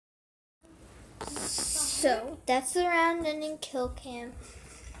So that's the round ending kill cam.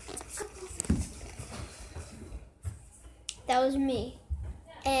 That was me.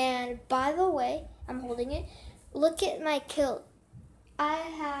 And by the way, I'm holding it. Look at my kill. I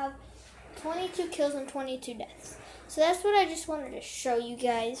have 22 kills and 22 deaths. So that's what I just wanted to show you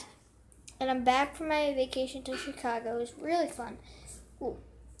guys. And I'm back from my vacation to Chicago. It was really fun. Ooh.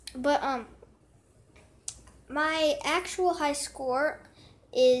 But my actual high score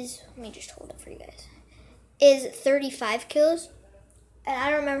is, let me just hold it for you guys, is 35 kills. And I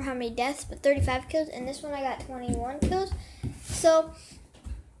don't remember how many deaths, but 35 kills. And this one I got 21 kills. So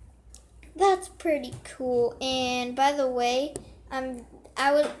that's pretty cool. And by the way, I'm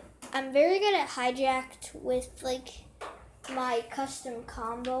very good at hijacked with like my custom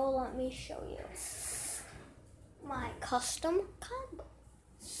combo. Let me show you my custom combo.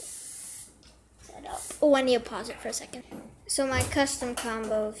 Set up. Oh, I need to pause it for a second. So my custom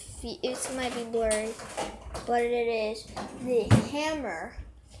combo, it might be blurry, but it is the hammer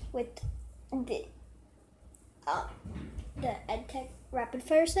with the EdTech rapid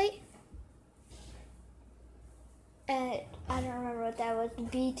fire sight. And I don't remember what that was. The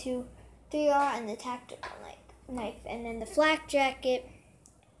B2 3R and the tactical knife, and then the flak jacket,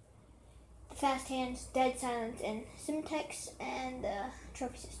 the fast hands, dead silence, and Simtex, and the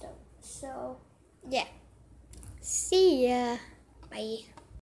trophy system. So yeah, see ya, bye.